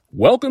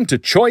Welcome to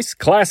Choice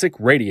Classic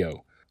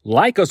Radio.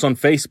 Like us on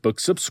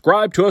Facebook,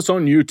 subscribe to us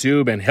on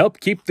YouTube, and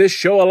help keep this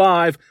show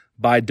alive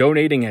by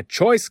donating at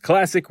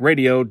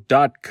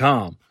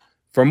choiceclassicradio.com.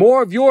 For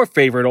more of your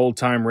favorite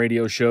old-time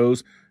radio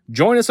shows,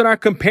 join us on our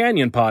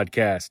companion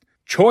podcast,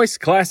 Choice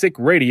Classic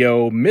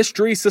Radio,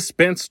 Mystery,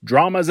 Suspense,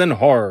 Dramas, and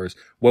Horrors,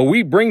 where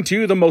we bring to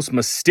you the most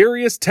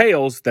mysterious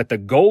tales that the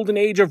golden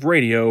age of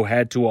radio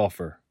had to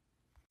offer.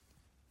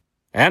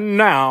 And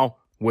now,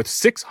 with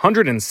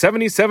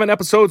 677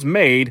 episodes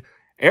made,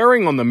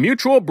 airing on the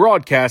Mutual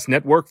Broadcast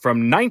Network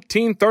from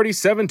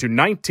 1937 to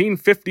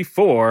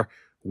 1954,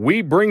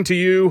 we bring to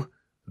you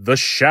The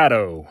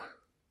Shadow.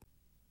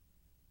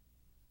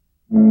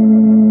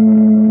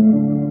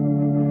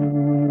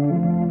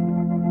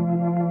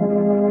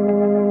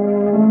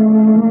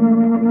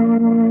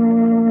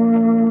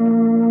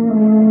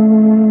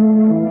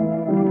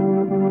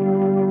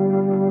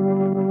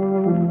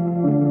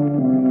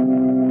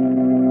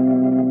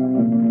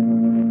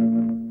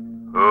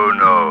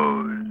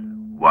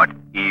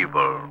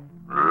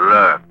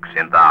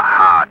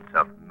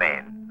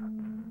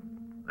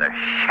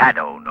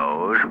 Shadow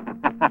knows.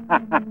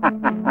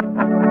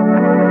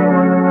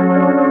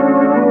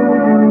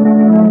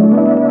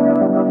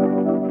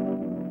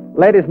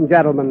 Ladies and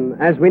gentlemen,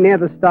 as we near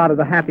the start of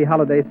the happy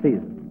holiday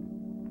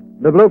season,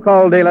 the Blue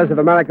Coal Dealers of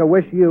America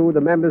wish you,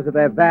 the members of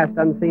their vast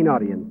unseen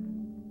audience,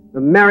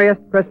 the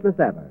merriest Christmas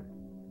ever.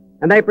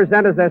 And they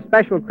present as their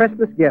special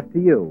Christmas gift to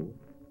you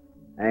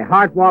a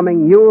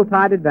heartwarming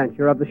Yuletide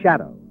adventure of The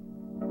Shadow.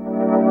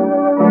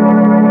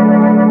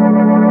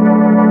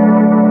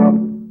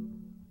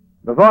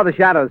 Before The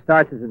Shadow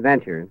starts his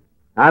adventure,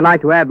 I'd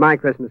like to add my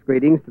Christmas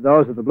greetings to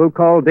those of the Blue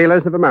Coal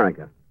Dealers of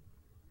America.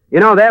 You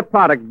know, their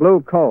product,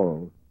 Blue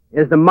Coal,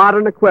 is the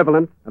modern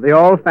equivalent of the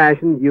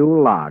old-fashioned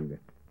Yule log.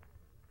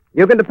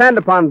 You can depend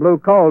upon Blue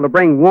Coal to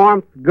bring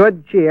warmth,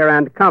 good cheer,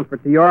 and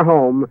comfort to your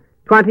home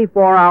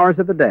 24 hours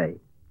of the day.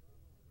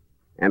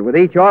 And with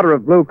each order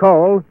of Blue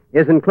Coal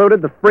is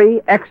included the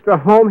free extra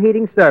home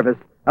heating service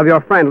of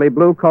your friendly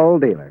Blue Coal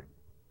dealer.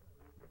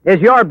 Is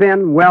your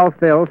bin well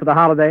filled for the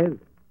holidays?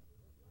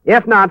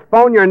 If not,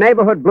 phone your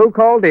neighborhood Blue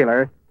Coal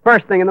dealer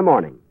first thing in the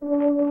morning.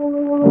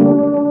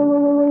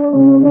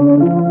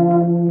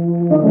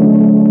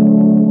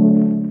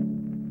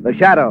 The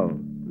Shadow,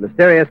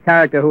 mysterious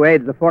character who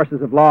aids the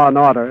forces of law and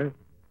order,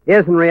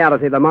 is in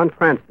reality Lamont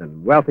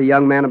Cranston, wealthy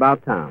young man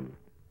about town.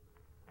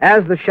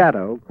 As the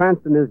Shadow,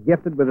 Cranston is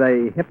gifted with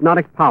a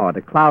hypnotic power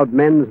to cloud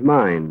men's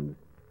minds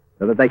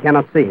so that they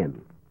cannot see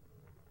him.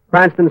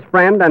 Cranston's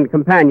friend and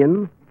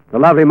companion, the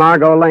lovely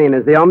Margot Lane,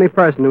 is the only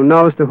person who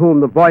knows to whom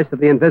the voice of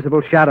the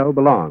invisible Shadow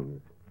belongs.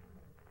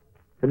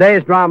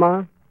 Today's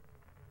drama,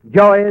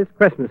 Joey's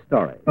Christmas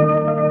Story.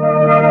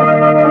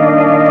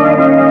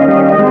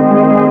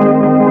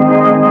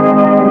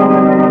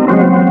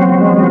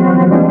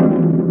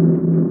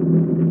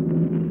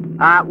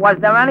 Was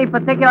there any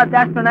particular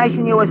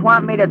destination you was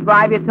wanting me to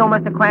drive you to,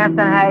 Mr.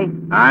 Cranston, hey?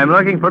 I'm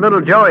looking for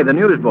little Joey, the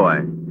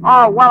newsboy.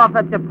 Oh, well, if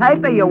it's a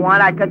paper you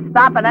want, I could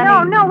stop at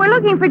any... No, we're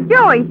looking for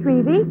Joey,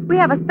 Shrevey. We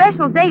have a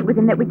special date with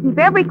him that we keep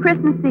every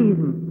Christmas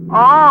season.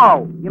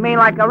 Oh, you mean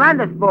like a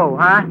rendezvous,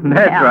 huh?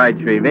 That's right,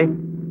 Shrevey.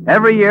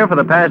 Every year for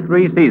the past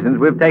 3 seasons,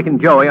 we've taken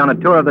Joey on a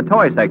tour of the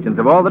toy sections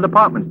of all the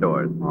department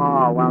stores.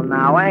 Oh, well,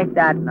 now, ain't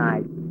that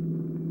nice?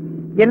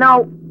 You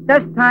know,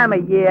 this time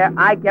of year,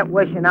 I get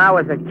wishing I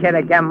was a kid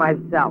again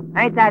myself.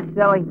 Ain't that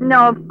silly?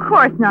 No, of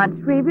course not,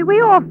 Shrevey.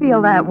 We all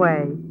feel that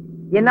way.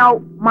 You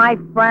know, my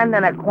friend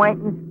and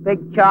acquaintance,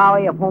 Big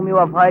Charlie, of whom you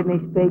have heard me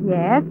speak?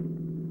 Yes?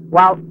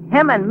 Well,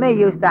 him and me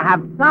used to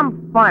have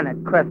some fun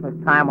at Christmas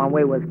time when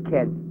we was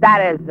kids.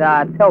 That is,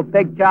 till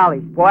Big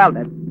Charlie spoiled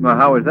it. Well,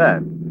 how was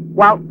that?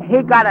 Well,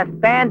 he got us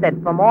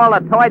banded from all the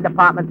toy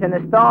departments in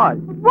the stores.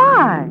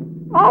 Why?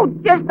 Oh,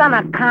 just on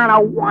account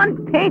of one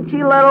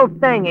peachy little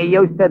thing he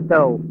used to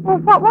do. Well,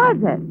 what was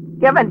it?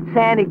 Giving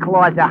Santa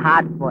Claus a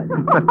hot foot.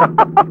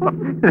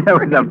 That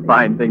was a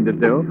fine thing to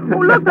do. Oh,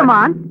 look,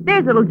 Lamont.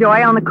 There's little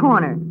Joey on the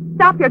corner.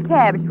 Stop your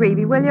cab,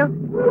 Shrevey, will you?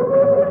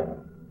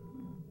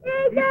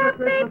 Hey,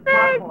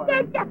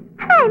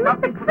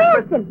 Mr.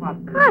 Cranston.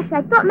 Gosh,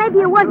 I thought maybe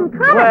you wasn't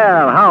coming.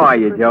 Well, how are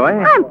you, Joey?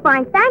 I'm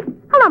fine, thanks.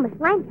 Hello, Miss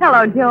Lane.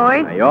 Hello,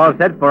 Joey. Are you all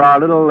set for our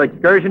little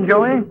excursion,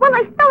 Joey? Well,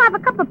 I still have a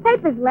couple of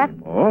papers left.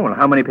 Oh, well,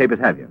 how many papers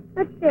have you?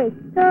 Let's see. 2,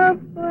 4,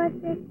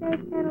 6, 8,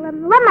 10,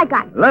 11. 11 I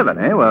got. 11,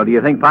 eh? Well, do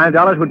you think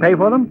 $5 would pay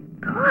for them?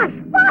 Gosh,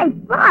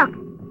 $5.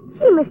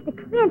 Gee, Mr.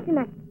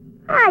 Cranston,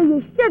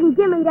 you shouldn't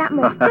give me that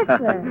much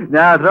sister.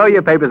 Now, throw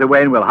your papers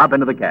away and we'll hop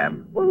into the cab.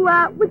 Well,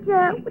 would you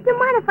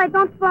mind if I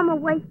don't throw them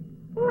away?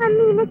 Well, I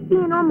mean, it's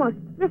being almost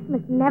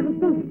Christmas and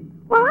everything.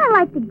 Well, I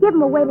like to give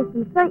them away to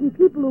some certain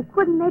people who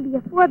couldn't maybe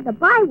afford to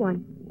buy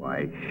one.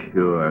 Why,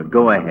 sure.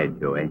 Go ahead,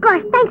 Joey.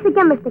 Gosh, thanks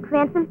again, Mr.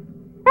 Cranston.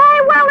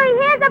 Hey, Willie,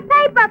 here's a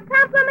paper.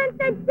 Compliment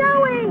to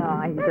Joey.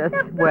 Oh, he's a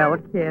swell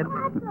kid.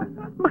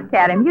 Look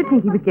at him. You'd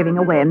think he was giving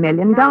away $1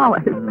 million.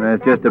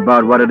 That's just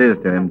about what it is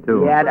to him,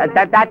 too. Yeah,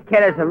 that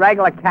kid is a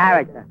regular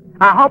character.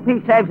 I hope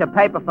he saves a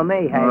paper for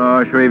me, hey?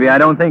 Oh, Shrevey, I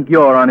don't think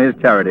you're on his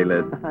charity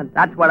list.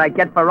 That's what I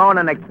get for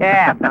owning a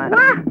cab. Huh?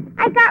 Well,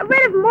 I got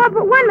rid of them all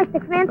but one,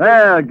 Mr. Cranston.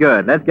 Well,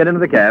 good. Let's get into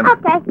the cab.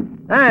 Okay.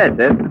 That's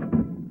it.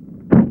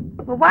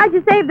 Well, why'd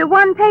you save the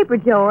one paper,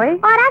 Joey?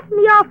 Oh, that's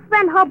me old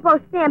friend Hobo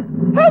Sam.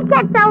 He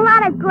gets a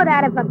lot of good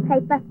out of a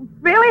paper.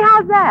 Really?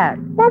 How's that?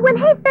 Well, when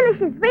he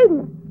finishes reading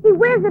it, he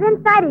wears it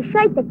inside his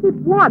shirt to keep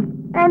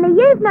warm. And the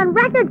Evening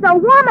Record's the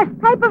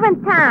warmest paper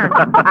in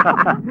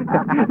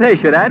town. They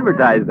should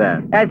advertise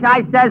that. As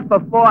I says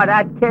before,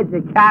 that kid's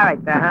a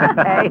character, huh?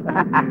 Hey?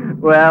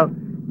 Well,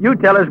 you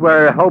tell us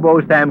where Hobo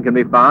Sam can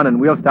be found,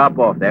 and we'll stop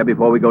off there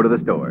before we go to the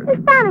stores.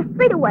 He's down a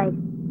street away.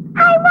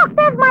 Hey, look,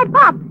 there's my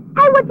pop.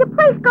 Hey, would you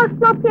please go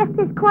slow past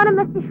this corner,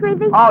 Mr.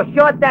 Shrevey? Oh,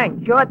 sure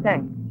thing, sure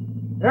thing.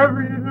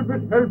 Every little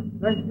bit helps,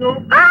 thank you.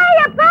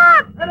 Hiya,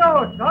 Pop!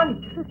 Hello,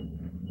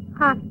 son.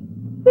 Pop.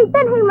 See,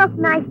 doesn't he look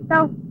nice,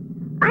 though?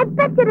 I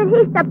bet you that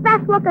he's the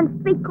best-looking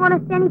street corner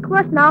Santa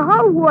Claus in the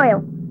whole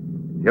world.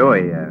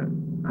 Joey,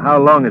 how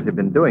long has he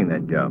been doing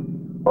that job?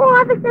 Oh,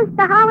 ever since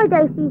the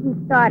holiday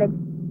season started.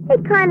 He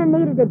kind of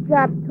needed a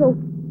job, too.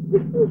 You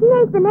see, he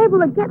ain't been able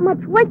to get much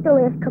work the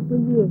last couple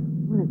of years.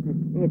 Well,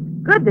 it's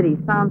good that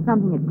he's found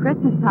something at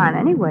Christmas time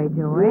anyway,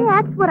 Joey.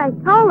 Yeah, that's what I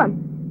told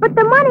him. But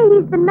the money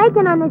he's been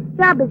making on this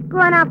job is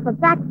going out for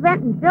back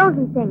rent and bills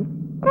and things.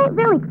 It ain't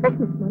really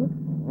Christmas money.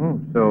 Oh,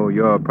 so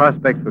your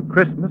prospects for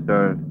Christmas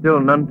are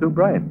still none too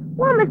bright.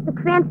 Well, Mr.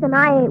 Cranston,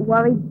 I ain't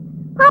worried.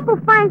 Papa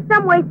will find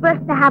some way for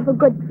us to have a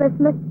good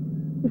Christmas.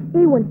 You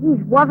see, when he's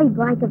worried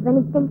like of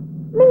anything,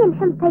 me and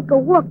him take a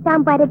walk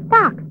down by the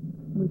dock.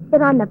 We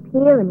sit on the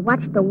pier and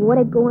watch the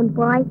water going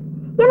by.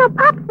 You know,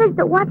 Pop says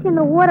that watching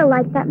the water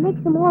like that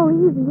makes him all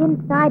easy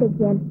inside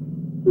again.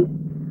 See,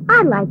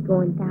 I like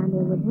going down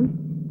there with him.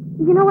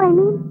 You know what I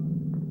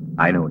mean?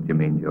 I know what you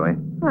mean, Joey.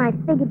 Well, I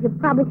figured you'd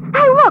probably...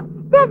 Hey, look!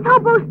 There's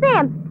Hobo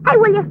Sam! Hey,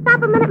 will you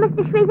stop a minute,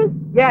 Mr. Shrevey?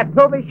 Yeah,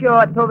 to be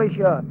sure, to be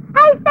sure.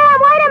 Hey, Sam,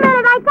 wait a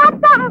minute. I got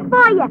something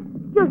for you.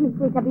 Excuse me,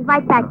 please. I'll be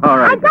right back. All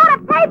right. I got a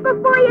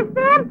paper for you,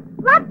 Sam.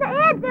 Lots of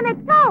ads in it,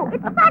 too.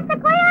 It's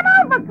practically an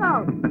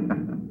overcoat.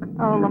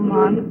 Oh,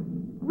 Lamont,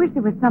 I wish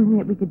there was something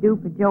that we could do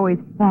for Joey's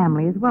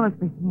family as well as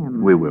for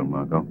him. We will,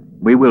 Margot.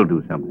 We will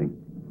do something.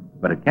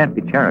 But it can't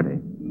be charity.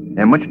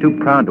 They're much too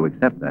proud to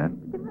accept that.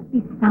 There must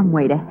be some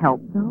way to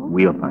help, though.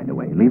 We'll find a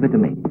way. Leave it to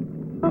me.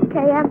 Okay,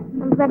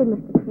 I'm ready,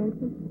 Mr.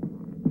 Cranston.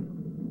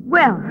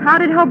 Well, how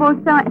did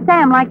Hobo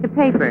Sam like the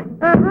paper?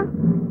 Uh-huh.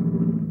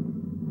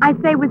 I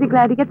say, was he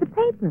glad to get the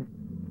paper?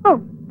 Oh.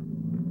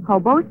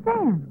 Hobo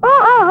Sam.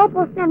 Oh,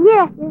 Hobo Sam,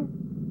 yeah.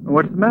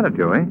 What's the matter,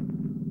 Joey?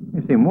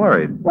 You seem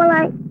worried. Well,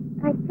 I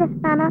just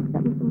found out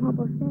something from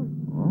Hobo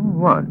Sam. Oh,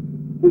 what?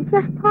 He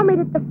just told me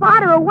that the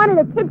father of one of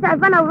the kids I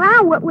run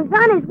around with was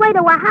on his way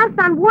to a house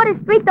on Water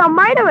Street to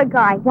murder a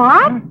guy.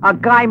 What? A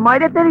guy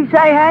murdered, did he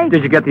say, hey?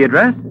 Did you get the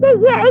address?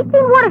 Yeah, 18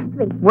 Water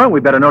Street. Well, we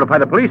better notify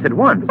the police at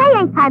once. They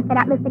ain't time for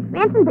that, Mr.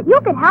 Cranston, but you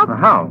could help.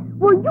 How?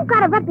 Well, you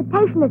got a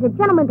reputation as a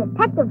gentleman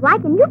detective,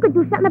 like, and you could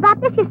do something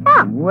about this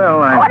yourself.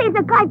 Well, Oh, there's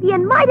a guy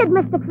being murdered,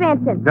 Mr.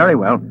 Cranston. Very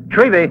well.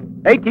 Shrevey,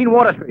 18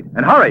 Water Street.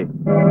 And hurry.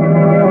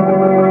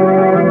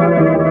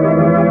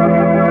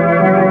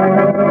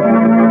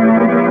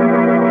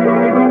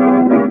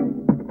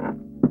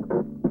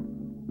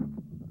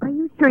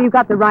 Sure you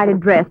got the right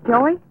address,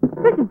 Joey?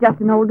 This is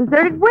just an old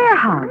deserted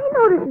warehouse. I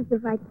know this is the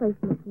right place,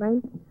 Miss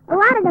Lane. A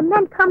lot of the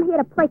men come here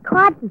to play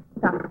cards and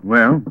stuff.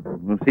 Well,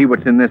 we'll see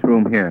what's in this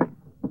room here.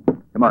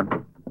 Come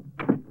on.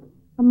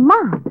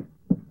 Lamont,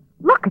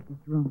 look at this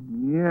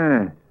room.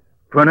 Yes.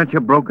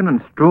 Furniture broken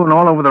and strewn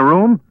all over the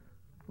room?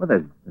 Well,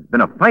 there's been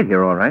a fight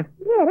here, all right.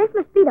 Yeah, this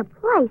must be the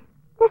place.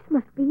 This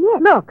must be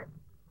it. Look,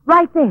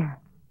 right there.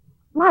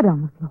 Blood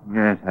on the floor.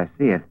 Yes, I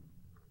see it.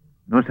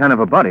 No sign of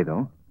a body,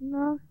 though.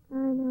 No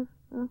sign of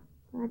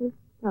a body.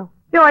 No.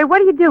 Joey,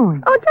 what are you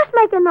doing? Oh, just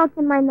making notes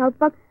in my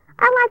notebook.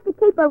 I like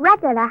to keep a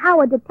record of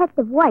how a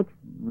detective works.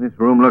 This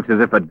room looks as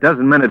if a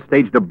dozen men had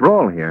staged a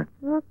brawl here.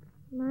 Looks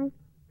like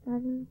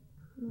dozen.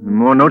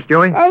 More notes,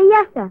 Joey?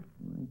 Yes, sir.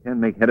 I can't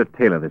make head or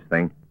tail of this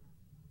thing.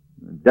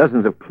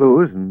 Dozens of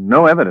clues and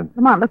no evidence.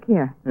 Lamont, look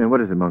here.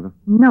 What is it, Margot?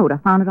 Note, I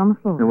found it on the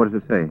floor. What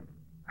does it say?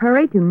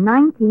 Hurry to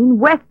 19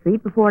 West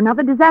Street before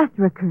another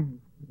disaster occurs.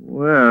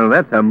 Well,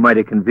 that's a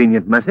mighty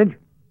convenient message.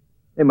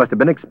 They must have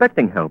been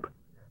expecting help.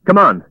 Come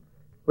on.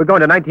 We're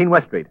going to 19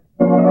 West Street.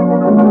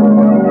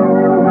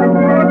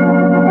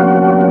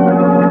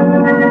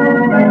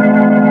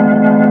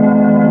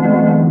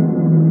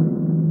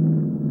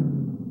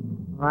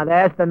 Well,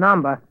 there's the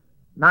number.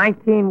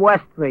 19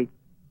 West Street.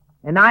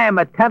 And I am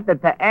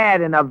attempted to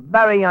add in a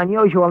very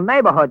unusual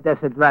neighborhood this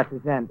address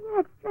is in. Yeah,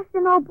 it's just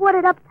an old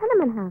boarded-up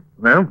tenement house.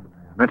 Well,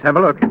 let's have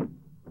a look.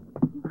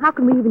 How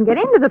can we even get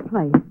into the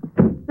place?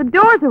 The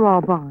doors are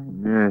all barred.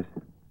 Yes.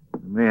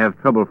 We may have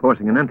trouble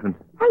forcing an entrance.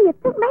 Hey, you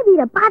think maybe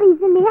the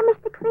body's in there,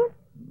 Mr. Cranston?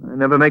 I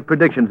never make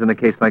predictions in a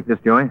case like this,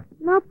 Joey.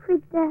 No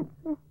predictions.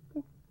 Hey,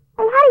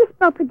 how do you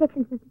spell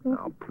predictions, Mr. Cranston?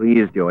 Oh,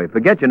 please, Joey.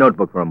 Forget your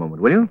notebook for a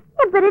moment, will you?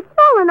 Yeah, but it's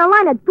all in the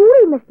line of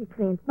duty, Mr.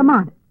 Cranston.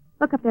 Lamont,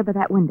 look up there by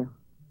that window.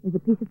 There's a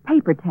piece of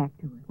paper tacked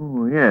to it.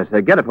 Oh, yes.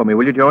 Get it for me,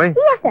 will you, Joey?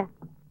 Yes, sir.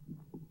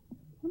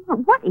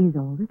 Lamont, what is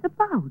all this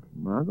about?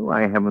 Margot,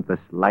 I haven't the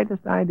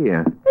slightest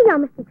idea. Here you go,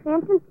 Mr.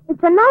 Cranston. It's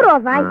It's a note, all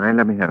right. All right,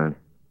 let me have it.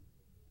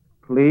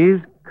 Please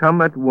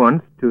come at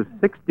once to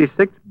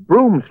 66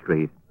 Broome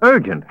Street.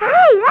 Urgent.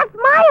 Hey, that's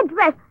my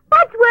address.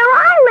 That's where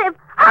I live.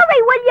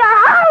 Hurry, will you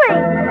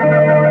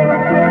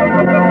hurry?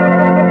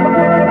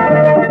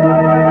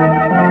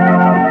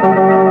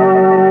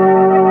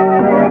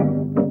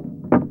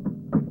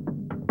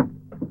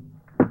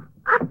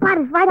 Our spot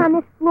is right on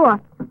this floor.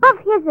 Above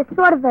here's a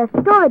sort of a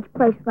storage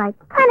place, like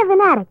kind of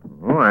an attic.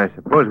 Oh, I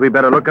suppose we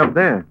better look up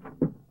there.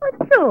 Oh,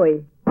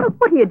 Joey,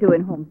 what are you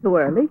doing home so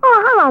early?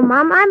 Oh, hello,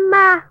 Mom.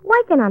 I'm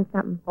working on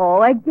something.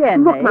 Oh,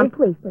 again, Look, eh? Mom,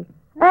 please. This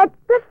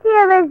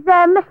here is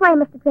Miss Lane,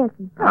 Mr.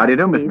 Cranston. How do you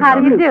do, Miss How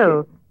do McDonald?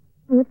 you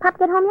do? Did Pop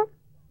get home yet?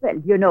 Well,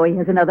 you know he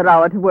has another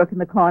hour to work in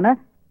the corner.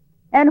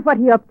 And what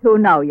are you up to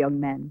now, young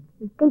man?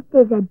 I think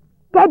there's a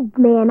dead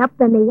man up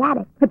in the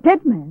attic. A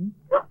dead man?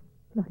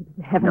 Glory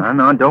to heaven.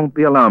 No, don't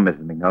be alarmed,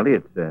 Mrs. McNulty.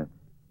 It's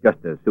just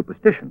a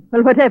superstition.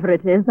 Well, whatever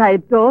it is, I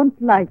don't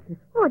like it.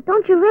 Oh,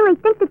 don't you really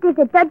think that there's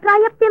a dead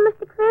guy up there,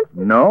 Mr.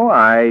 Cranston? No,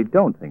 I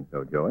don't think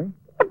so, Joey.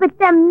 Yeah, but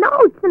them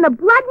notes and the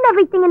blood and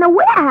everything in the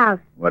warehouse.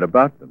 What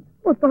about them?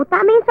 Well, don't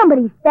that mean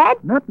somebody's dead?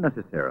 Not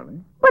necessarily.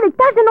 But it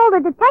does in all the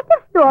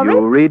detective stories.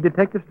 You read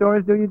detective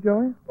stories, do you,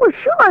 Joey? Well,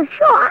 sure.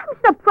 I'm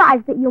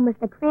surprised at you,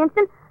 Mr.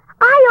 Cranston.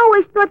 I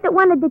always thought that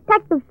when the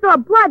detective saw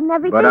blood and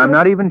everything... But I'm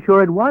not even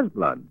sure it was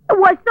blood. It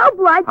was so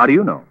blood. How do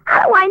you know?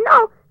 How do I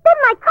know?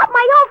 Didn't I cut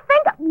my own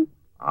finger?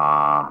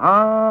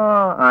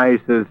 Aha, I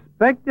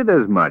suspected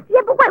as much.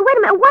 Yeah, but wait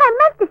a minute. What I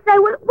meant to say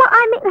was... Well,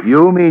 I mean...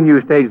 You mean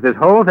you staged this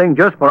whole thing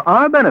just for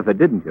our benefit,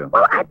 didn't you?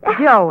 Well,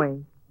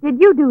 Joey, did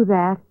you do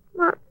that?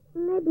 Well,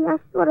 maybe I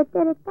sort of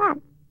did at that.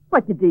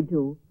 What did he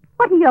do?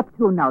 What are you up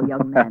to now,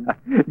 young man?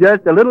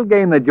 Just a little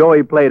game that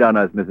Joey played on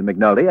us, Mrs.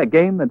 McNulty. A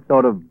game that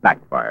sort of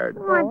backfired.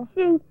 Oh,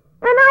 gee. And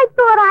I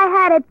thought I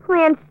had it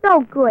planned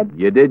so good.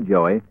 You did,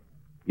 Joey.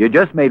 You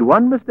just made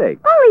one mistake.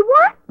 Only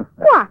what?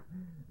 What?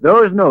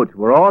 Those notes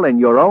were all in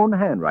your own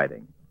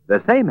handwriting.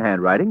 The same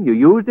handwriting you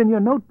used in your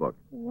notebook.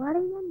 What do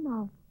you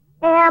know?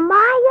 Am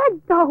I a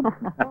dope?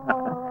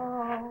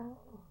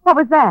 What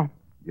was that?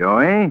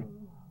 Joey,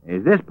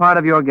 is this part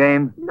of your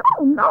game? No,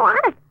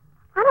 honest.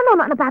 I don't know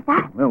nothing about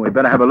that. Well, we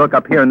better have a look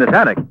up here in this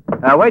attic.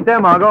 Wait there,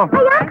 Margot.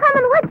 Hey, I'm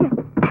coming with you.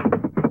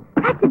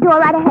 That's the door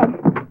right ahead.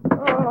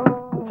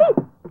 Gee,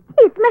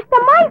 it's Mr.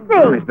 Murphy.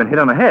 Oh, he's been hit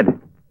on the head.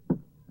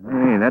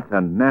 Hey, that's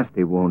a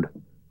nasty wound.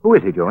 Who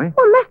is he, Joey?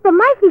 Well, Mr.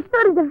 Murphy's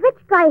sort of the rich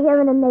guy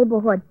here in the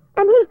neighborhood.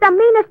 And he's the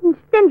meanest and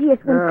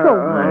stingiest one, too.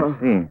 I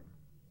see.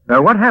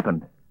 What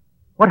happened?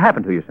 What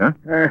happened to you,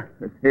 sir?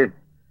 Hit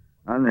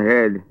on the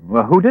head.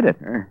 Well, who did it?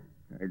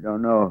 I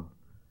don't know.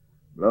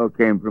 Blow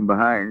came from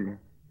behind.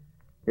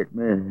 Hit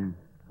me.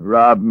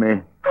 Robbed me.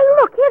 Hey,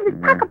 look, here's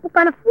his pocketbook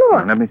on the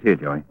floor. Let me see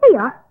it, Joey. Here you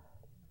are.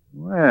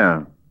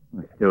 Well,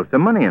 there's still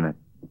some money in it.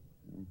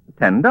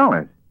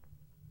 $10.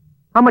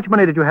 How much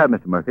money did you have,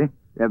 Mr. Murphy?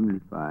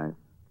 $75.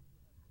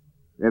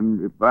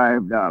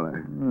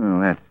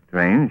 Oh, that's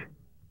strange.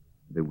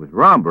 If it was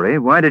robbery,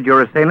 why did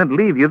your assailant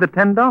leave you the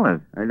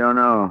 $10? I don't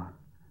know.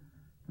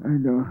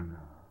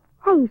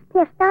 Hey, he's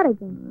pissed out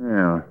again.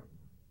 Well,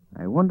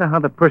 I wonder how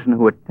the person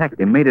who attacked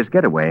him made his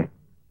getaway.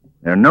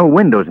 There are no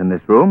windows in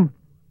this room,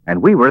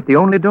 and we were at the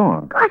only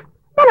door. Gosh,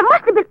 then it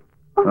must have been...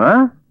 Oh,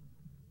 Huh?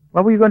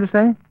 What were you going to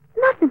say?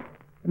 nothing.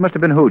 It must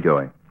have been who,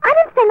 Joey? I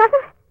didn't say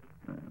nothing.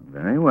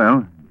 Very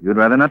well. If you'd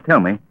rather not tell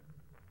me,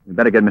 we'd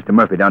better get Mr.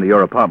 Murphy down to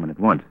your apartment at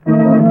once.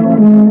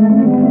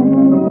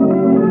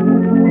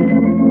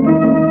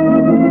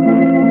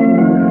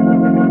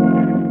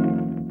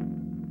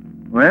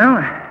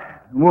 Well,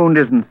 the wound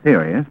isn't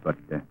serious, but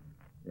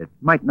it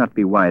might not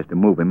be wise to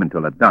move him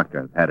until a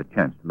doctor has had a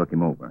chance to look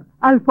him over.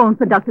 I'll phone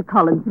for Dr.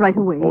 Collins right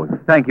away. Oh,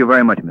 thank you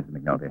very much, Mrs.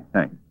 McNulty.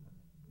 Thanks.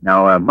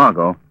 Now,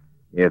 Margot,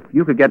 if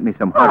you could get me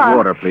some hot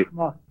water, please.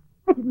 I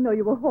didn't know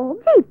you were home.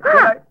 Gee,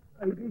 Pop.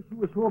 I guess you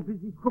were so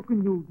busy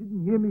cooking you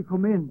didn't hear me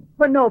come in.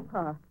 Well, no,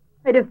 Pa.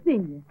 I'd have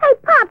seen you. Hey,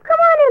 Pop, come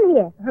on in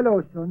here.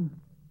 Hello, son.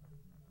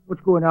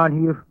 What's going on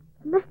here?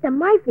 Mr.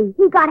 Murphy,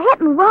 he got hit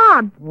and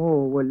robbed.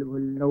 Oh, well,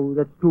 no,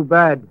 that's too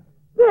bad.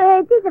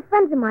 Yeah, these are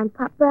friends of mine,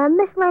 Pop.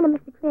 Miss Lane and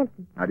Mr.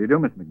 Cranston. How do you do,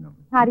 Miss McNulty?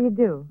 How do you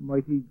do?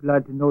 Mighty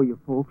glad to know you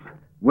folks.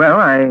 Well,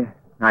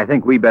 I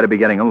think we better be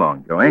getting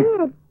along, Joey.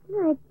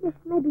 Yeah, I guess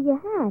maybe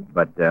you had.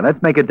 But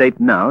let's make a date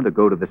now to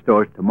go to the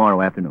stores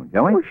tomorrow afternoon,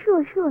 shall we?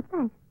 Oh, sure,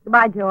 thanks.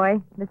 Goodbye,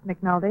 Joey. Miss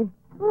McNulty.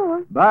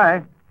 Oh,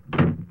 Bye.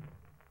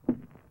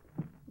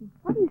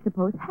 What do you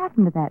suppose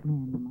happened to that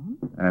man, Lamont?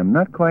 I'm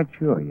not quite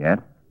sure yet.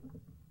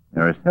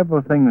 There are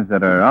several things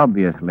that are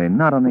obviously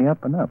not on the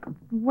up and up.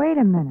 Wait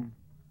a minute.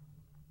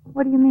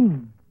 What do you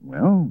mean?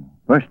 Well,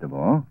 first of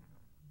all,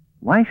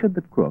 why should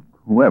the crook,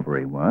 whoever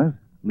he was,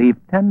 leave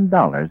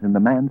 $10 in the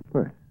man's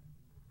purse?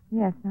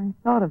 Yes, I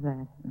thought of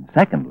that. And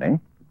secondly,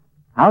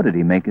 how did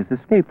he make his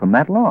escape from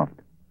that loft?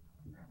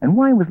 And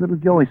why was little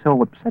Joey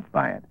so upset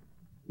by it?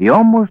 He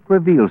almost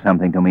revealed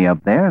something to me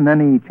up there, and then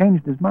he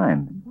changed his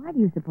mind. Why do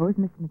you suppose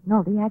Mr.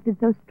 McNulty acted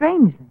so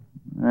strangely?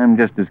 I'm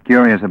just as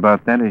curious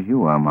about that as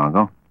you are,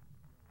 Margot.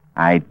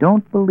 I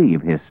don't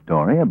believe his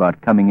story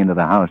about coming into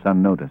the house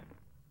unnoticed.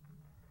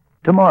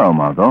 Tomorrow,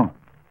 Margot,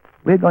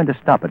 we're going to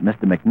stop at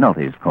Mr.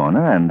 McNulty's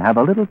corner and have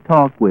a little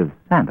talk with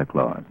Santa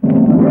Claus.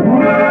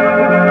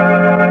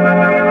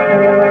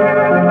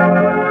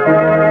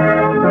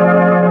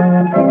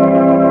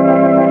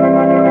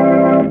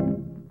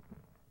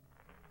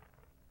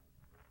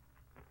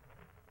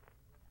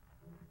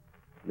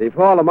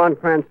 Before Lamont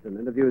Cranston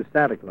interviews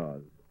Santa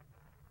Claus,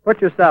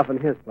 put yourself in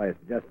his place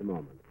for just a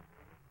moment.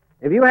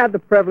 If you had the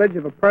privilege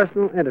of a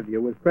personal interview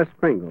with Kris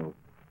Kringle,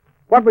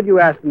 what would you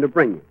ask him to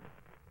bring you?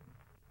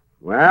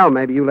 Well,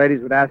 maybe you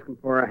ladies would ask him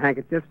for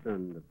handkerchiefs,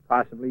 and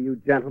possibly you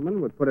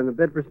gentlemen would put in a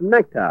bid for some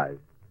neckties.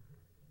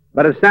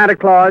 But if Santa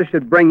Claus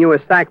should bring you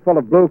a sack full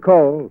of blue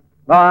coal,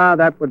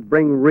 that would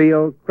bring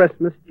real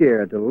Christmas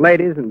cheer to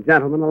ladies and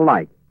gentlemen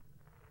alike.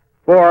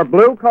 For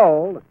blue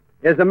coal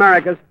is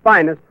America's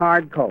finest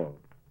hard coal.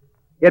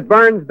 It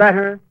burns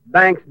better,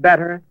 banks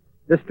better,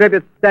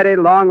 distributes steady,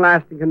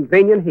 long-lasting,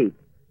 convenient heat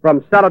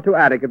from cellar to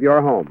attic of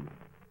your home.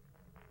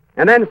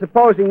 And then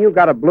supposing you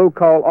got a blue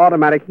coal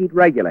automatic heat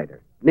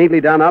regulator, neatly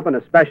done up in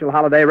a special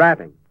holiday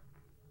wrapping.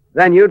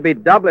 Then you'd be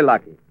doubly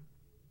lucky,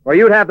 for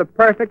you'd have the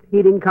perfect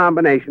heating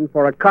combination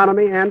for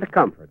economy and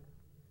comfort.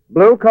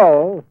 Blue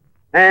coal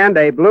and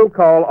a blue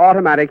coal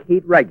automatic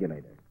heat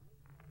regulator.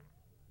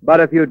 But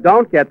if you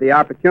don't get the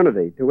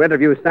opportunity to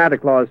interview Santa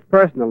Claus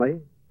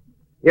personally,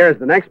 here's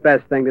the next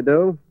best thing to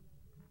do.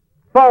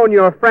 Phone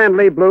your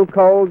friendly blue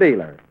coal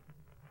dealer.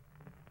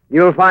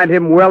 You'll find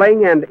him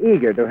willing and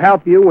eager to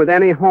help you with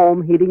any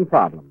home heating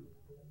problem.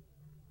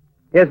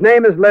 His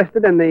name is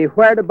listed in the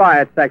Where to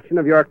Buy It section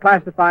of your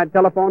classified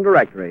telephone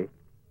directory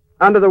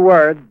under the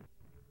words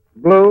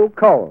Blue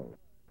Coal.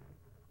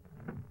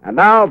 And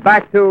now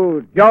back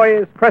to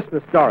Joey's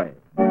Christmas story.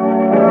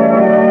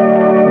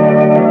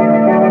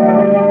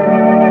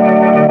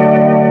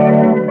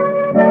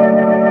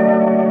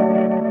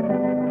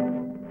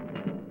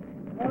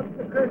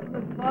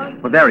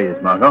 Well, there he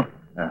is, Margot.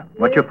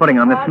 What's your footing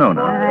on this snow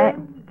now?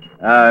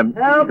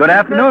 Good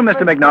afternoon,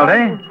 Mr.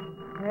 McNulty.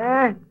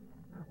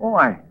 Oh,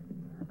 I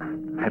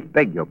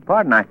beg your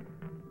pardon.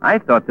 I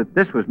thought that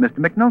this was Mr.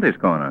 McNulty's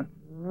corner.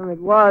 Well, it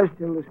was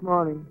till this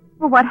morning.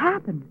 Well, what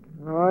happened?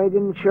 Oh, he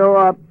didn't show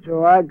up,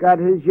 so I got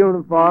his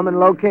uniform and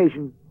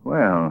location.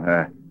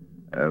 Well,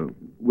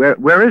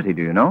 where is he,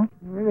 do you know?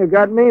 Well, you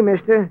got me,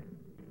 mister.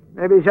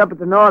 Maybe he's up at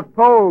the North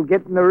Pole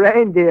getting the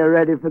reindeer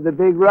ready for the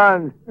big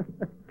run.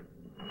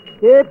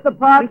 Keep the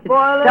pot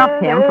boiling.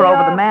 Stuff him for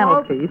over the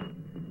mantelpiece.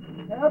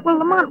 Well,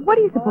 Lamont, what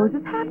do you suppose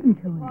has happened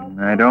to him?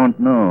 I don't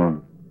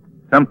know.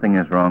 Something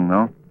is wrong,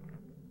 though.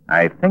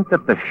 I think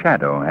that the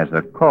Shadow has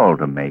a call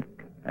to make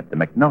at the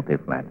McNulty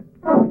flat.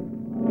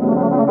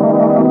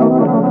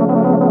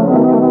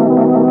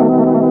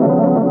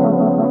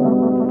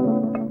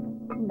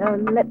 Now,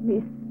 let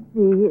me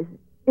see.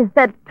 Is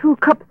that 2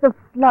 cups of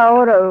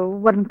flour or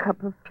 1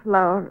 cup of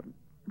flour?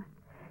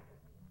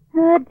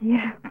 Oh,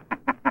 dear.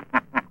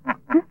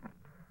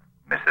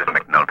 Mrs.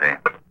 McNulty.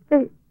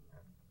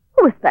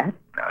 Who is that?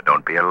 Now,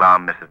 don't be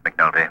alarmed, Mrs.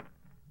 McNulty.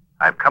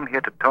 I've come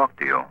here to talk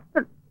to you.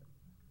 But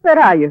where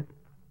are you?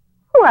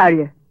 Who are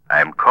you?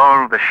 I'm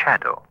called the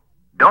Shadow.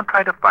 Don't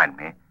try to find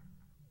me.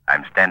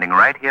 I'm standing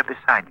right here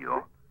beside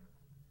you.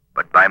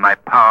 But by my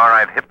power,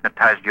 I've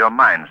hypnotized your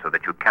mind so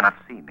that you cannot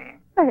see me.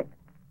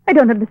 I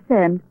don't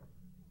understand.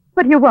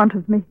 What do you want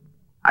of me?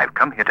 I've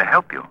come here to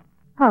help you.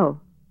 How?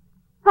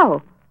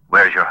 How?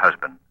 Where's your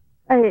husband?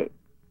 I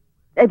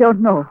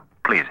don't know.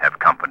 Please have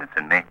confidence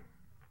in me.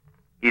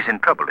 He's in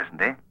trouble, isn't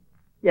he?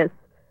 Yes.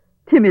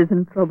 Tim is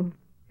in trouble.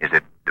 Is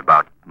it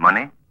about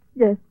money?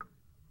 Yes.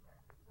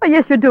 Oh,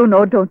 yes, you do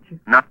know, don't you?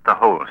 Not the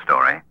whole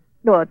story.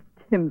 No,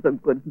 Tim's a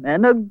good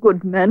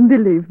man,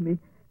 believe me.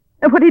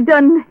 And what he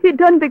done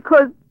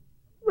because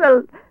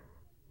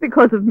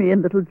of me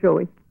and little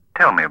Joey.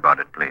 Tell me about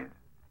it, please.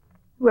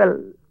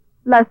 Well,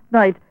 last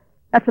night,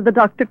 after the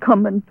doctor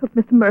come and took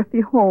Mr.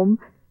 Murphy home,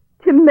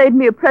 Tim made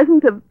me a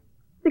present of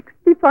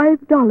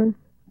 $65.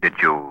 Did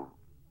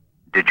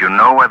you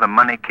know where the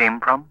money came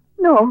from?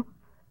 No.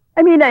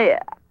 I mean, I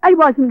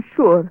wasn't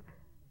sure.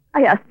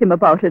 I asked him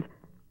about it.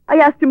 I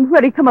asked him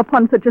where he come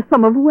upon such a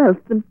sum of wealth,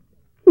 and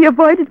he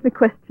avoided my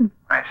question.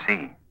 I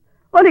see.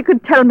 All he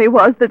could tell me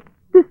was that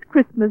this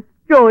Christmas,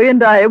 Joey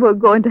and I were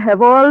going to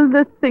have all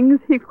the things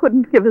he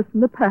couldn't give us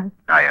in the past.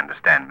 I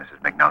understand,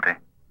 Mrs. McNulty.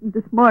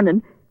 This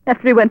morning,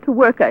 after he went to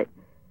work, I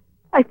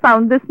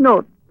found this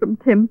note from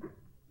Tim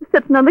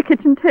sitting on the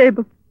kitchen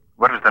table.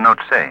 What does the note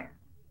say?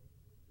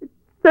 It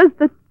says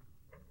that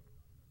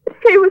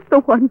he was the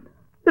one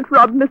that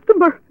robbed Mr.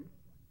 Murphy.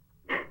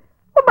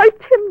 Oh, my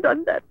Tim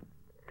done that.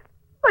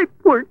 My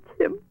poor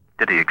Tim.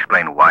 Did he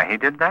explain why he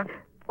did that?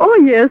 Oh,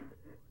 yes.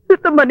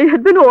 That the money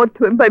had been owed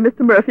to him by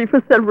Mr. Murphy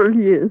for several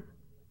years.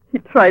 He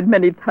tried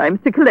many times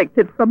to collect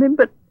it from him,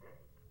 but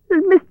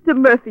Mr.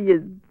 Murphy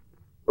is,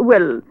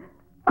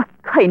 a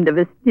kind of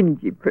a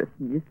stingy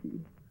person, you see.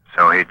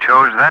 So he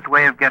chose that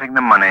way of getting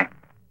the money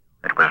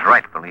that was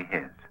rightfully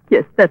his.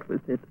 Yes, that was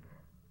it.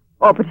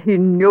 Oh, but he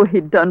knew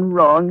he'd done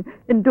wrong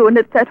in doing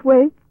it that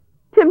way.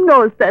 Tim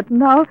knows that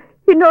now.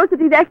 He knows that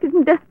he'd acted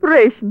in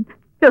desperation,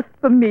 just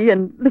for me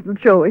and little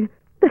Joey.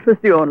 That was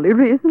the only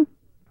reason.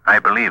 I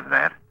believe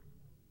that.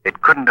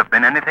 It couldn't have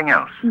been anything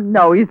else.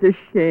 Now he's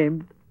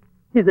ashamed.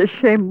 He's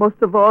ashamed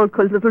most of all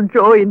because little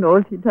Joey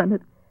knows he done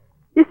it.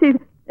 You see,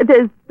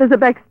 there's a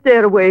back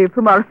stairway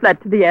from our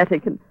flat to the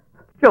attic, and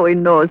Joey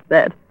knows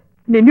that.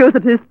 And he knew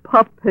that his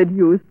pop had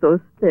used those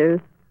stairs.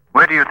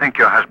 Where do you think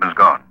your husband's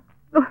gone?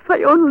 Oh, if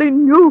I only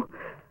knew.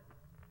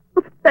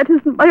 Oh, that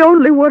isn't my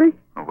only worry.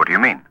 What do you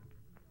mean?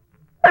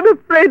 I'm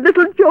afraid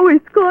little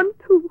Joey's gone,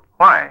 too.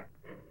 Why?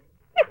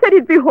 He said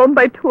he'd be home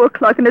by 2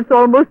 o'clock, and it's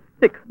almost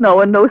 6 now,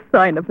 and no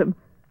sign of him.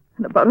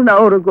 And about an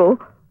hour ago,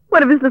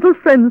 one of his little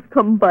friends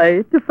come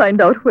by to find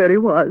out where he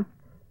was.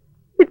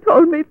 He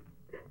told me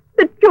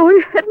that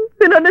Joey hadn't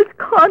been on his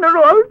corner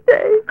all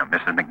day. Now,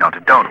 Mrs.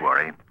 McNulty, don't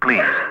worry,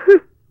 please.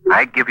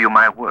 I give you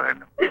my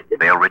word.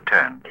 They'll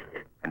return.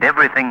 And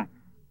everything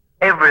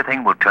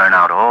will turn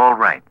out all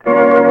right.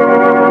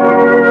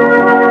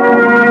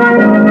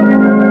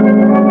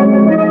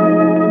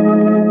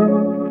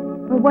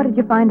 Well, what did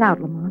you find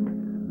out,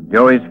 Lamont?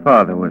 Joey's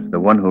father was the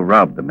one who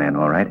robbed the man,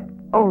 all right.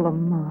 Oh,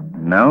 Lamont.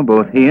 Now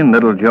both he and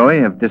little Joey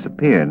have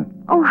disappeared.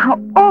 Oh, how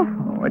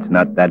awful. Oh, it's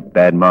not that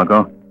bad,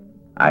 Margot.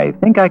 I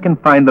think I can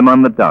find them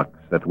on the docks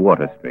at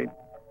Water Street.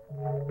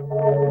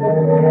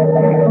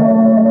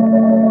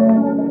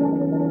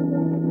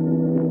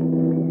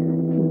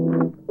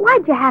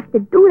 Why'd you have to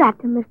do that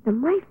to Mr.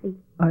 Murphy?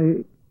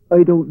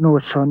 I don't know,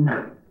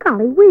 son.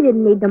 Golly, we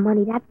didn't need the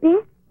money that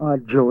bad. Ah,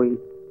 Joey,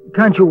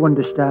 can't you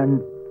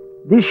understand?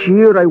 This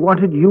year I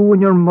wanted you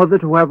and your mother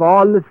to have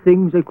all the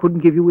things I couldn't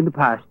give you in the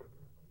past.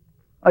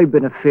 I've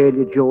been a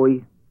failure,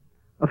 Joey.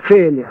 A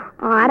failure.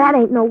 Oh, that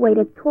ain't no way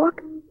to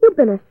talk. You've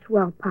been a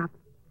swell, Pop.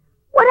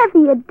 Whatever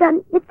you've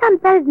done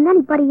better than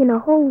anybody in the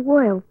whole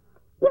world.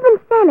 Even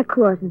Santa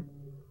Claus.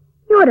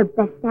 You're the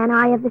best Santa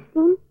I ever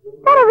seen.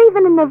 Better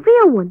even than the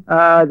real one.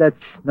 Ah, that's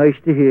nice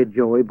to hear,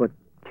 Joey, but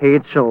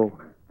ain't so.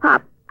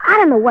 Pop, I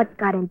don't know what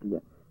got into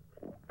you.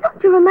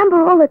 Don't you remember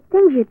all the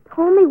things you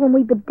told me when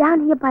we been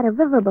down here by the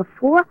river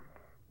before?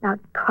 About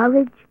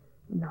courage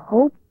and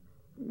hope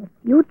and the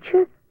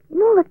future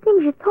and all the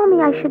things you told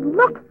me I should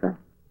look for.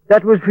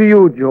 That was for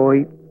you,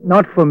 Joey,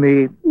 not for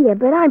me. Yeah,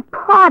 but I'm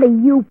proud of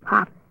you,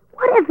 Pop.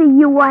 Whatever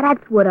you are,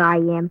 that's what I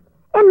am.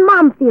 And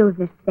Mom feels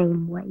the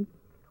same way.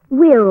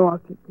 We're all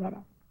together.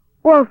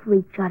 All for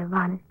each other,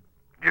 honest.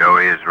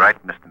 Joey is right,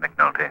 Mr.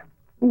 McNulty.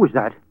 Who was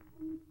that?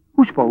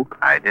 Who spoke?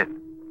 I did.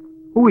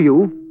 Who are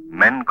you?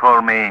 Men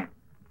call me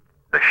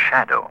the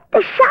Shadow.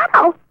 The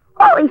Shadow?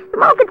 Holy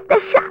smoke, it's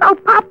the Shadow,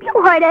 Pop. You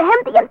heard of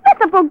him, the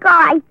invisible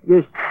guy.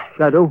 Yes,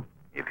 Shadow.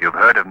 If you've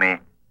heard of me,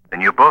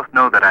 then you both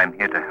know that I'm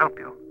here to help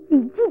you.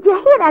 Did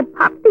you hear that,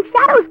 Pop? The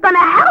Shadow's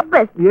gonna help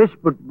us. Yes,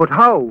 but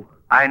how?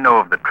 I know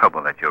of the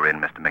trouble that you're in,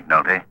 Mr.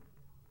 McNulty.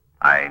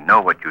 I know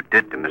what you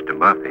did to Mr.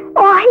 Murphy.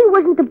 Oh, he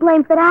wasn't to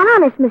blame for that,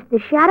 honest,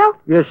 Mr. Shadow.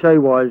 Yes, I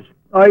was.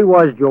 I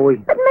was, Joey.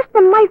 But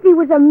Mr. Murphy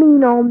was a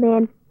mean old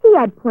man. He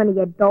had plenty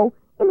of dough,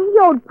 and he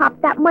owed Pop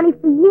that money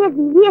for years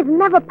and years and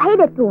never paid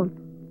it to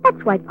him.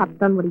 That's why Pop's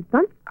done what he's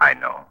done. I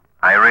know.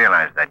 I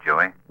realize that,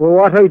 Joey. Well,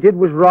 what I did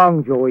was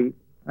wrong, Joey,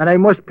 and I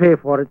must pay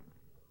for it.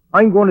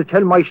 I'm going to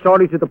tell my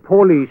story to the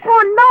police.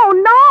 Oh,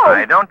 no!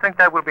 I don't think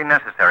that will be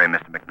necessary,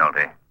 Mr.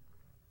 McNulty.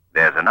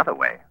 There's another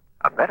way,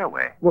 a better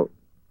way. Well,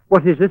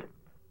 what is it?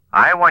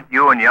 I want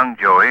you and young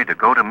Joey to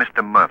go to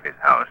Mr. Murphy's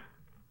house.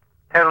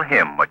 Tell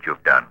him what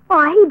you've done.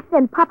 Oh, he'd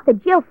send Pop to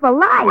jail for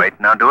life. Wait,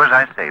 now do as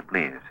I say,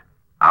 please.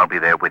 I'll be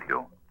there with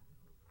you.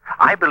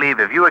 I believe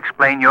if you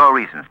explain your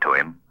reasons to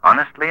him,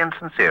 honestly and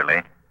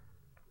sincerely,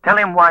 tell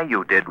him why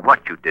you did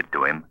what you did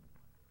to him,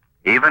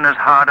 even as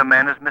hard a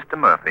man as Mr.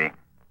 Murphy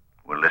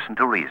will listen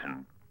to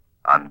reason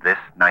on this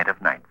night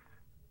of nights,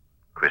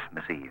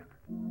 Christmas Eve.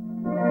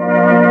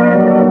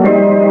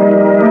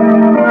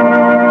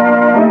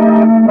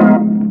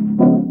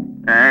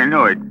 I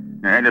know it.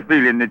 I had a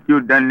feeling that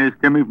you'd done this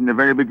to me from the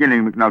very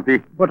beginning,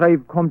 McNulty. But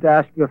I've come to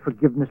ask your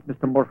forgiveness,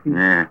 Mr. Murphy.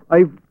 Yeah.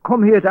 I've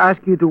come here to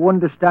ask you to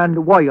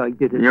understand why I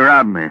did it. You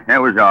robbed me.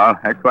 That was all.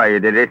 That's why you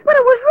did it. But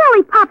it was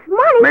really Pop's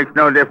money. Makes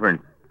no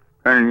difference.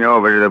 Turning you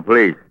over to the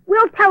police.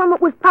 We'll tell him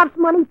it was Pop's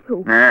money,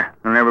 too.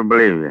 I'll never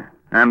believe you.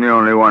 I'm the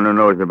only one who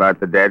knows about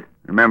the debt.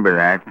 Remember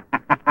that.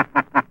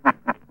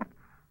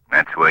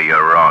 That's where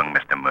you're wrong,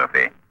 Mr.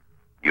 Murphy.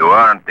 You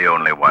aren't the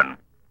only one.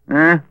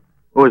 Huh?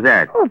 Who's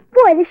that? Oh,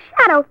 boy, the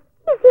Shadow.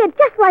 He's here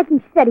just like he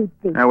said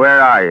he'd be. Now,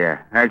 where are you?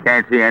 I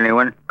can't see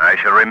anyone. I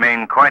shall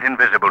remain quite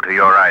invisible to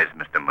your eyes,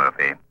 Mr.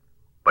 Murphy.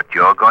 But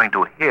you're going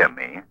to hear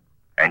me,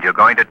 and you're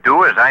going to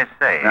do as I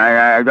say.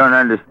 I don't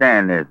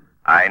understand this.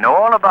 I know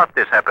all about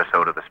this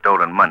episode of the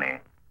stolen money,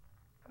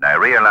 and I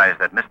realize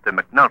that Mr.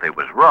 McNulty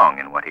was wrong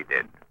in what he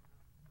did.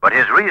 But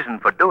his reason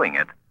for doing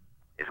it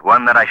is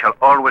one that I shall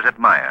always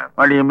admire.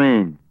 What do you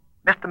mean?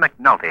 Mr.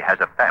 McNulty has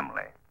a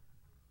family.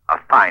 A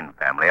fine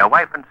family, a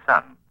wife and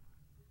son.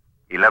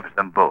 He loves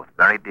them both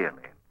very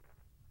dearly.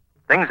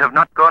 Things have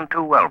not gone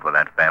too well for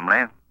that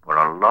family for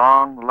a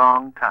long,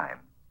 long time.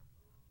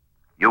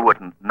 You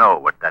wouldn't know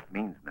what that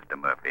means, Mr.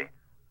 Murphy.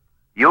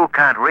 You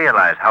can't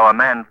realize how a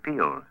man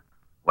feels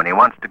when he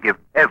wants to give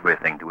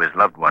everything to his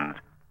loved ones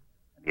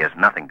He has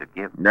nothing to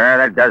give. No,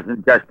 that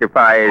doesn't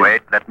justify...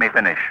 Wait, let me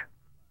finish.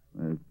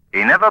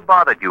 He never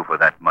bothered you for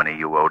that money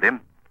you owed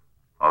him,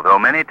 although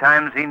many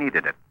times he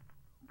needed it.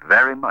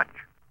 Very much.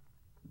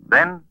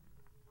 Then,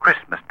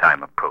 Christmas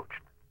time approached.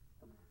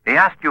 He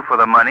asked you for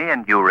the money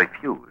and you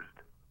refused.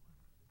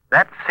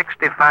 That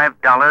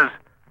 $65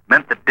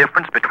 meant the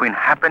difference between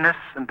happiness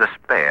and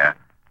despair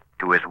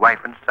to his wife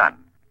and son.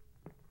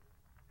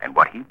 And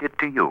what he did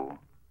to you,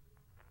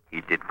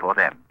 he did for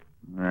them.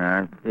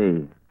 I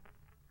see.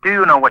 Do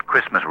you know what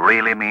Christmas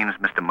really means,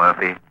 Mr.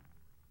 Murphy?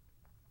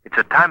 It's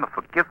a time of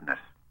forgiveness,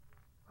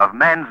 of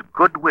man's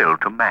goodwill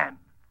to man.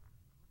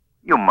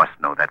 You must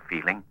know that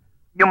feeling.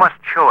 You must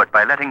show it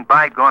by letting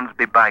bygones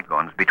be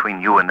bygones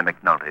between you and the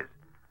McNultys.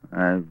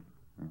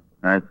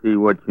 I see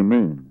what you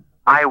mean.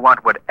 I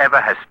want whatever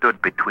has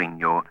stood between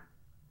you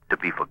to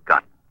be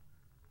forgotten.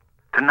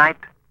 Tonight,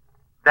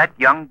 that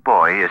young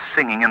boy is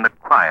singing in the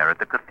choir at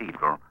the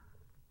cathedral.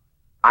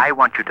 I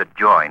want you to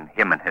join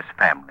him and his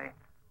family.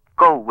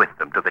 Go with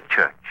them to the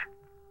church.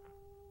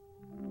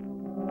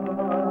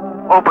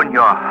 Open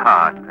your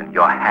heart and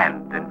your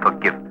hand in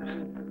forgiveness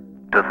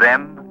to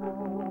them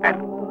and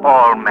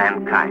all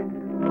mankind.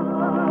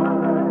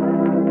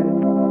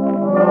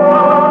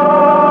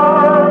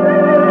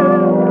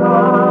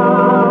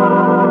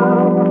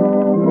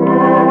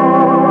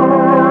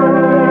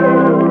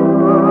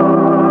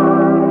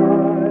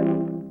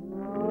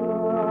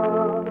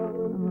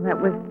 Oh,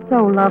 that was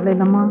so lovely,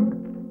 Lamont.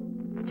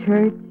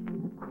 Church,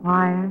 the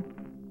choir,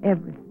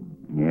 everything.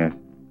 Yes,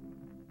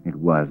 it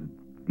was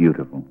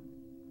beautiful.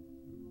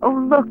 Oh,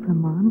 look,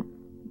 Lamont.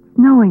 It's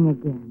snowing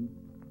again.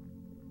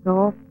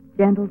 Soft,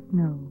 gentle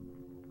snow,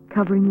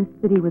 covering the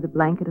city with a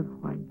blanket of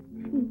white.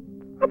 Gee,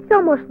 that's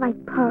almost like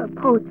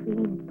poetry,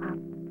 ain't it, Pop?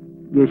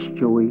 Yes,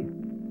 Joey.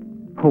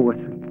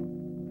 Poetry.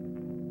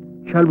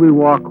 Shall we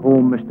walk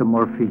home, Mr.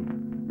 Murphy?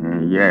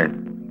 Yes,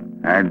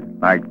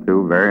 I'd like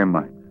to very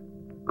much.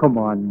 Come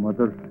on,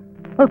 Mother.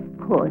 Of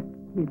course,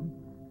 kid.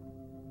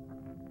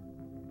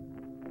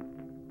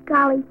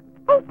 Golly,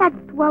 ain't that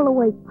swell the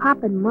way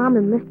Pop and Mom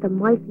and Mr.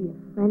 Murphy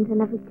are friends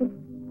and everything?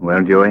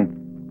 Well, Joey,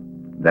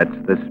 that's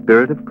the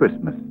spirit of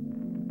Christmas.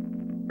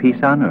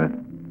 Peace on earth,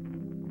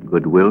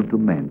 goodwill to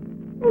men.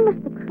 Hey,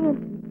 Mr.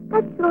 Cranston,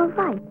 that's all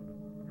right.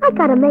 I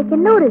gotta make a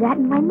note of that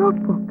in my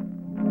notebook.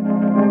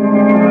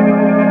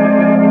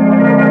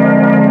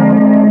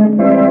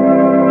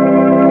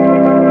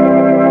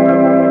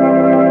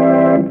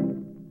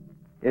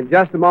 In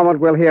just a moment,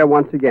 we'll hear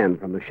once again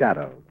from the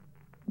Shadow.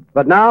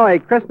 But now, a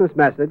Christmas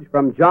message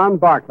from John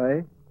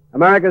Barclay,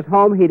 America's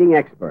home heating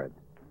expert.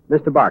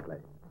 Mr. Barclay.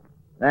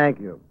 Thank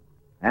you.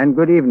 And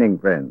good evening,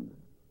 friends.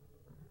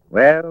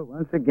 Well,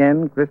 once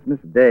again, Christmas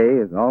Day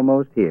is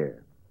almost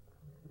here.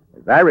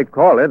 As I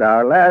recall it,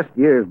 our last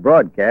year's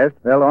broadcast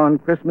fell on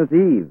Christmas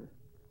Eve.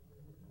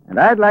 And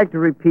I'd like to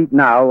repeat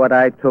now what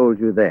I told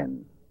you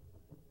then.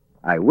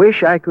 I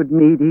wish I could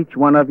meet each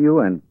one of you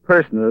and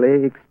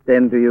personally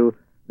extend to you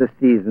the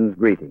season's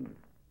greetings.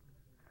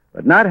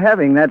 But not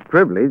having that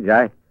privilege,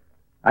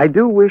 I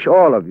do wish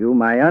all of you,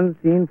 my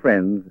unseen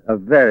friends, a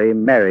very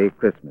Merry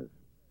Christmas.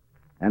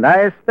 And I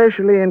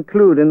especially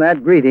include in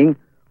that greeting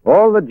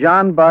all the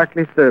John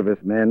Barclay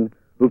servicemen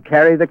who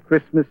carry the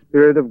Christmas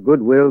spirit of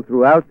goodwill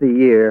throughout the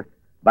year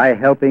by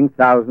helping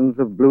thousands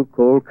of blue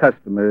coal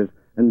customers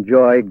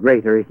enjoy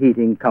greater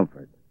heating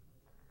comfort.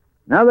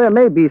 Now, there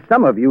may be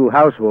some of you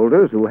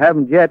householders who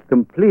haven't yet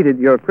completed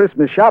your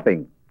Christmas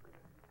shopping.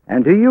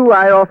 And to you,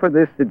 I offer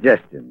this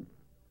suggestion.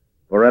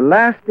 For a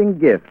lasting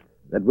gift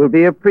that will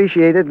be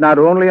appreciated not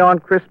only on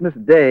Christmas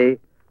Day,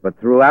 but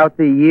throughout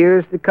the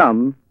years to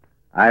come,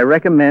 I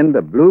recommend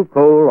a Blue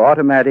Coal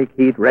automatic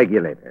heat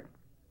regulator.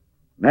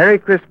 Merry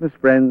Christmas,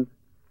 friends,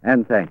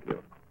 and thank you.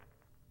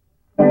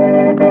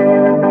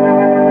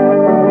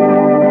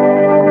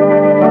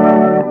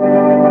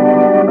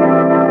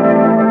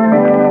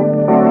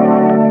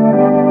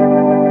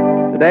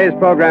 Today's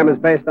program is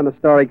based on a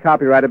story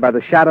copyrighted by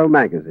the Shadow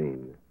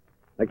magazine.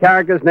 The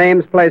characters,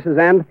 names, places,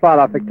 and plot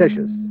are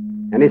fictitious.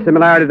 Any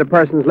similarity to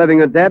persons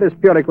living or dead is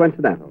purely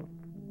coincidental.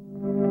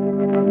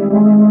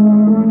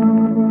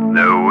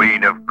 The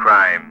weed of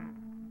crime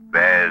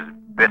bears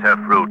bitter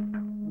fruit.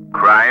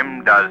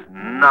 Crime does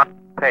not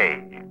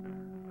pay.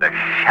 The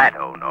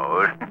Shadow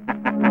knows.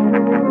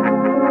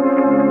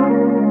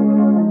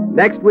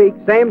 Next week,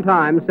 same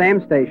time,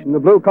 same station, the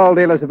Blue Coal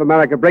Dealers of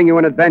America bring you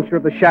an adventure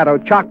of the Shadow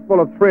chock full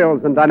of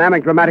thrills and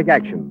dynamic dramatic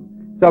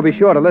action. So be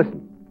sure to listen.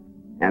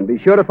 And be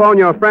sure to phone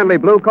your friendly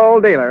Blue Coal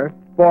dealer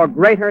for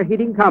greater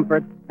heating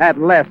comfort at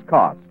less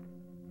cost.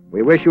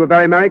 We wish you a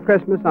very Merry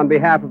Christmas on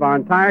behalf of our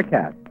entire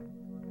cast.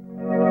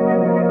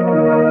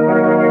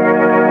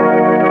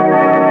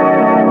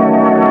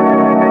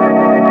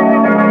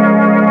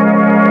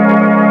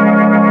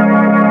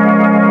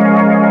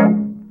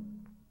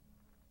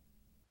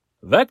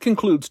 That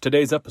concludes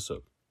today's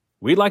episode.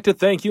 We'd like to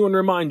thank you and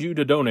remind you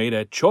to donate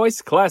at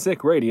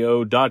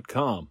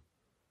choiceclassicradio.com.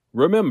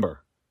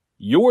 Remember,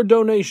 your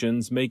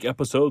donations make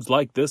episodes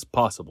like this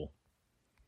possible.